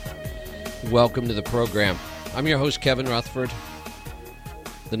Welcome to the program. I'm your host, Kevin Rutherford.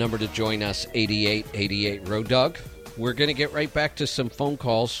 The number to join us, 8888 Road Dog. We're going to get right back to some phone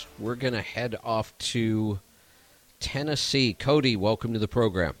calls. We're going to head off to Tennessee. Cody, welcome to the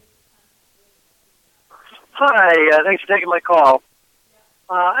program. Hi, thanks for taking my call.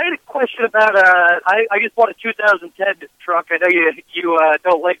 I had a question about, I just bought a 2010 truck. I know you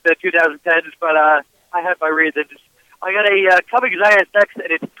don't like the 2010s, but I have my reasons. I got a Cummins ISX, and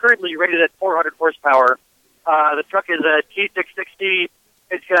it's currently rated at 400 horsepower. The truck is a T660.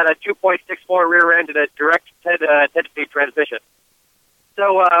 It's got a 2.64 rear end and a direct 10-speed transmission.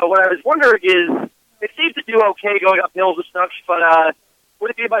 So what I was wondering is, it seems to do okay going up hills and stuff, but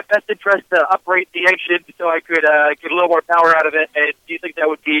would it be in my best interest to uprate the engine so I could get a little more power out of it? And do you think that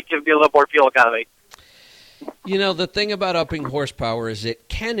would give me a little more fuel economy? You know, the thing about upping horsepower is it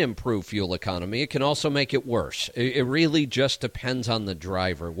can improve fuel economy. It can also make it worse. It really just depends on the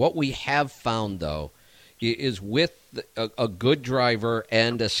driver. What we have found, though, is with a good driver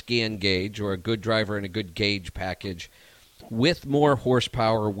and a scan gauge, or a good driver and a good gauge package, with more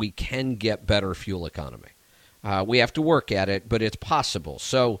horsepower, we can get better fuel economy. We have to work at it, but it's possible.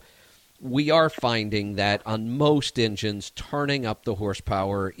 So we are finding that on most engines, turning up the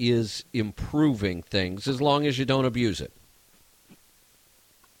horsepower is improving things as long as you don't abuse it.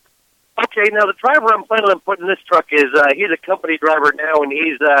 Okay, now the driver I'm planning on putting in this truck is, he's a company driver now, and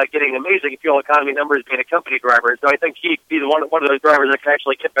he's getting amazing fuel economy numbers being a company driver. So I think he'd be one of those drivers that can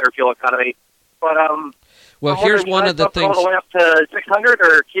actually get better fuel economy. But well, here's one of the things. All the way up to 600,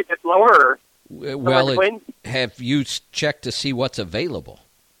 or keep it lower? Well, have you checked to see what's available?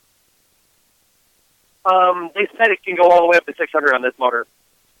 They said it can go all the way up to 600 on this motor.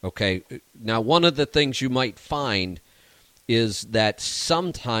 Okay. Now, one of the things you might find is that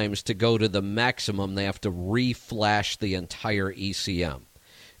sometimes to go to the maximum, they have to reflash the entire ECM.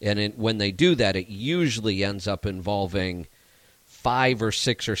 And when they do that, it usually ends up involving $500 or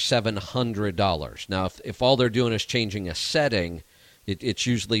 $600 or $700. Now, if all they're doing is changing a setting, it's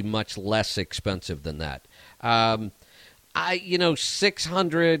usually much less expensive than that.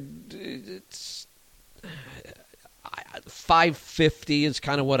 600, it's 550 is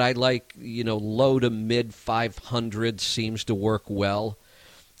kind of what I like. Low to mid 500 seems to work well.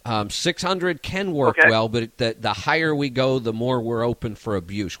 600 can work well, but the higher we go, the more we're open for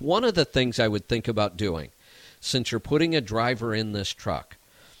abuse. One of the things I would think about doing, since you're putting a driver in this truck,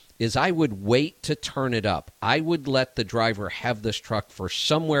 is I would wait to turn it up. I would let the driver have this truck for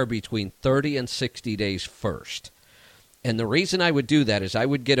somewhere between 30 and 60 days first. And the reason I would do that is I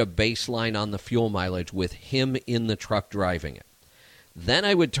would get a baseline on the fuel mileage with him in the truck driving it. Then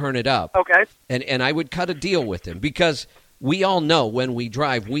I would turn it up, and I would cut a deal with him, because we all know when we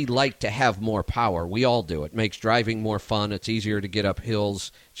drive, we like to have more power. We all do. It makes driving more fun. It's easier to get up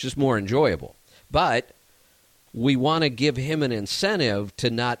hills. It's just more enjoyable. But we want to give him an incentive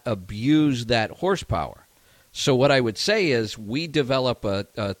to not abuse that horsepower. So what I would say is we develop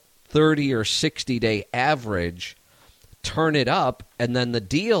a 30 or 60-day average, turn it up, and then the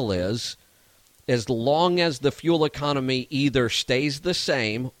deal is, as long as the fuel economy either stays the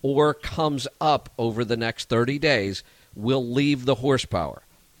same or comes up over the next 30 days, we'll leave the horsepower.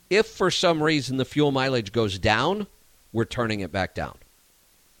 If for some reason the fuel mileage goes down, we're turning it back down.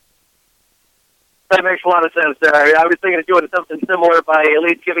 That makes a lot of sense there. I was thinking of doing something similar by at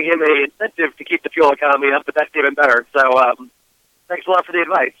least giving him an incentive to keep the fuel economy up, but that's even better. So thanks a lot for the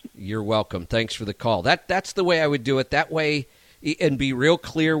advice. You're welcome. Thanks for the call. That's the way I would do it. That way, and be real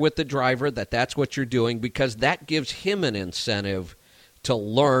clear with the driver that that's what you're doing, because that gives him an incentive to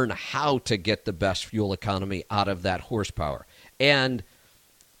learn how to get the best fuel economy out of that horsepower. And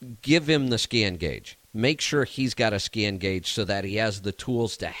give him the scan gauge. Make sure he's got a scan gauge so that he has the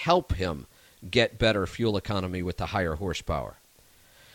tools to help him get better fuel economy with the higher horsepower.